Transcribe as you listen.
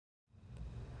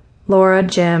Laura,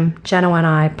 Jim, Genoa, and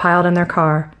I piled in their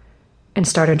car and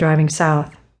started driving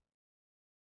south.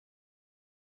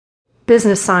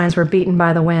 Business signs were beaten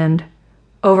by the wind,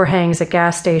 overhangs at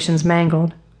gas stations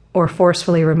mangled or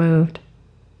forcefully removed.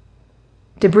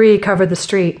 Debris covered the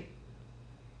street,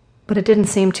 but it didn't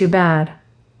seem too bad.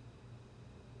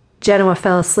 Genoa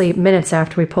fell asleep minutes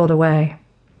after we pulled away.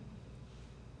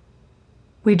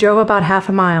 We drove about half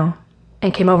a mile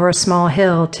and came over a small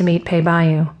hill to meet Pei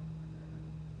Bayou,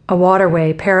 a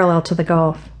waterway parallel to the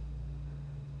Gulf.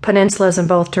 Peninsulas in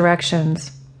both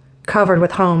directions, covered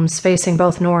with homes facing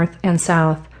both north and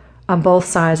south on both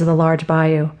sides of the large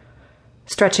bayou,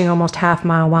 stretching almost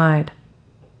half-mile wide.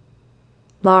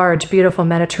 Large, beautiful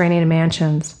Mediterranean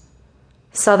mansions,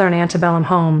 southern antebellum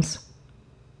homes,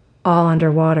 all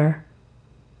underwater.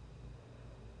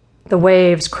 The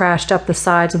waves crashed up the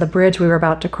sides of the bridge we were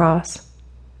about to cross.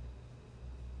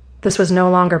 This was no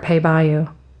longer Pei Bayou.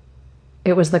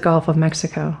 It was the Gulf of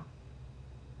Mexico.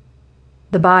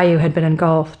 The bayou had been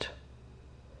engulfed.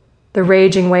 The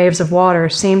raging waves of water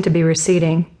seemed to be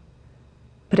receding,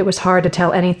 but it was hard to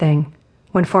tell anything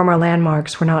when former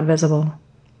landmarks were not visible.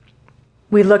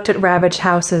 We looked at ravaged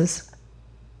houses.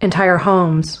 Entire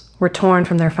homes were torn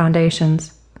from their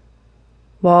foundations.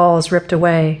 Walls ripped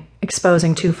away,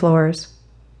 exposing 2 floors.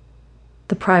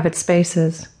 The private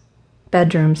spaces,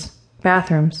 bedrooms,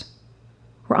 bathrooms,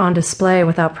 were on display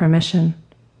without permission.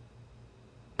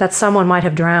 That someone might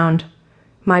have drowned,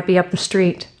 might be up the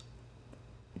street.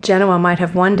 Genoa might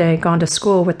have one day gone to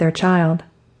school with their child.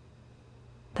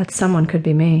 That someone could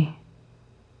be me.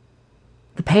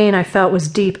 The pain I felt was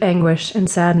deep anguish and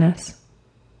sadness.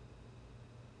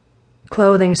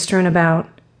 Clothing strewn about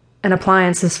and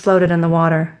appliances floated in the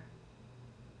water.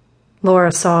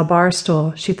 Laura saw a bar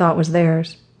stool she thought was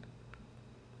theirs.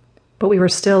 But we were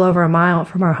still over a mile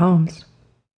from our homes.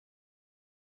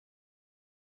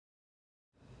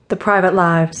 The private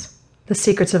lives, the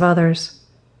secrets of others,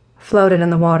 floated in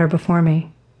the water before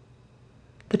me.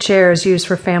 The chairs used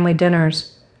for family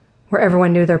dinners, where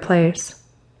everyone knew their place.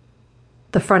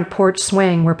 The front porch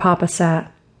swing where Papa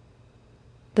sat.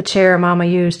 The chair Mama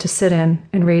used to sit in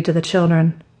and read to the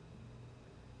children.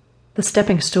 The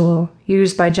stepping stool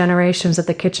used by generations at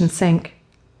the kitchen sink.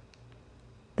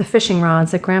 The fishing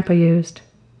rods that Grandpa used.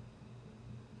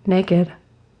 Naked.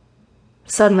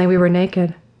 Suddenly we were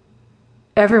naked.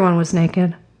 Everyone was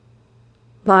naked.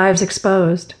 Lives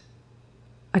exposed.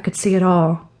 I could see it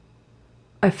all.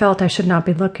 I felt I should not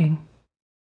be looking.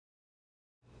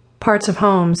 Parts of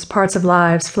homes, parts of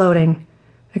lives floating,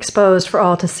 exposed for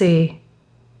all to see.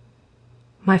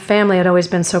 My family had always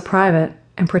been so private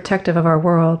and protective of our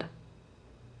world.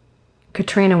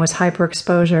 Katrina was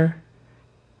hyperexposure,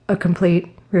 a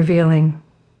complete revealing.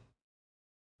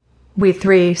 We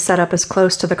 3 sat up as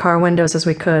close to the car windows as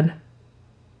we could.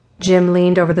 Jim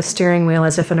leaned over the steering wheel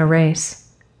as if in a race,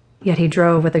 yet he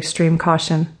drove with extreme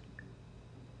caution.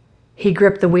 He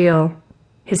gripped the wheel,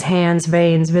 his hands'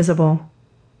 veins visible.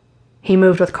 He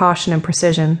moved with caution and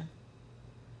precision.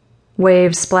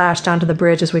 Waves splashed onto the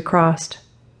bridge as we crossed.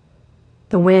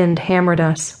 The wind hammered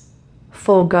us.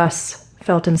 Full gusts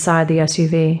felt inside the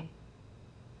SUV.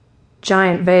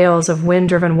 Giant veils of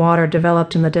wind-driven water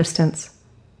developed in the distance.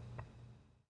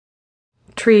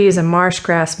 Trees and marsh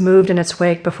grass moved in its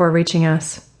wake before reaching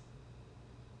us.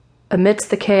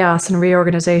 Amidst the chaos and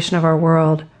reorganization of our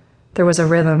world, there was a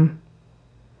rhythm.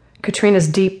 Katrina's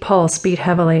deep pulse beat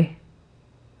heavily.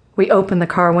 We opened the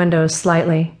car windows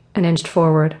slightly and inched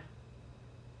forward.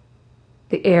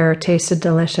 The air tasted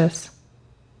delicious.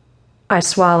 I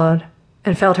swallowed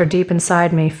and felt her deep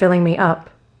inside me, filling me up.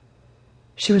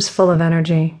 She was full of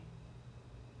energy.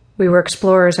 We were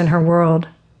explorers in her world.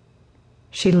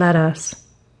 She led us.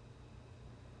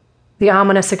 The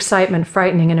ominous excitement,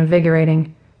 frightening and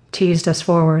invigorating, teased us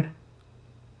forward.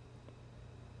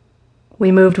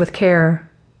 We moved with care.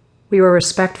 We were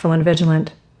respectful and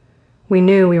vigilant. We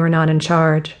knew we were not in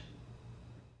charge.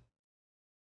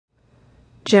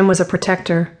 Jim was a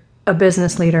protector, a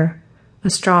business leader, a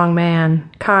strong man,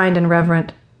 kind and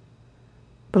reverent.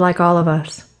 But like all of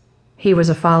us, he was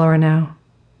a follower now.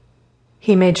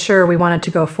 He made sure we wanted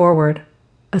to go forward,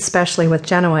 especially with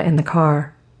Genoa in the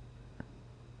car.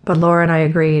 But Laura and I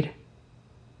agreed.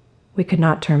 We could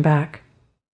not turn back.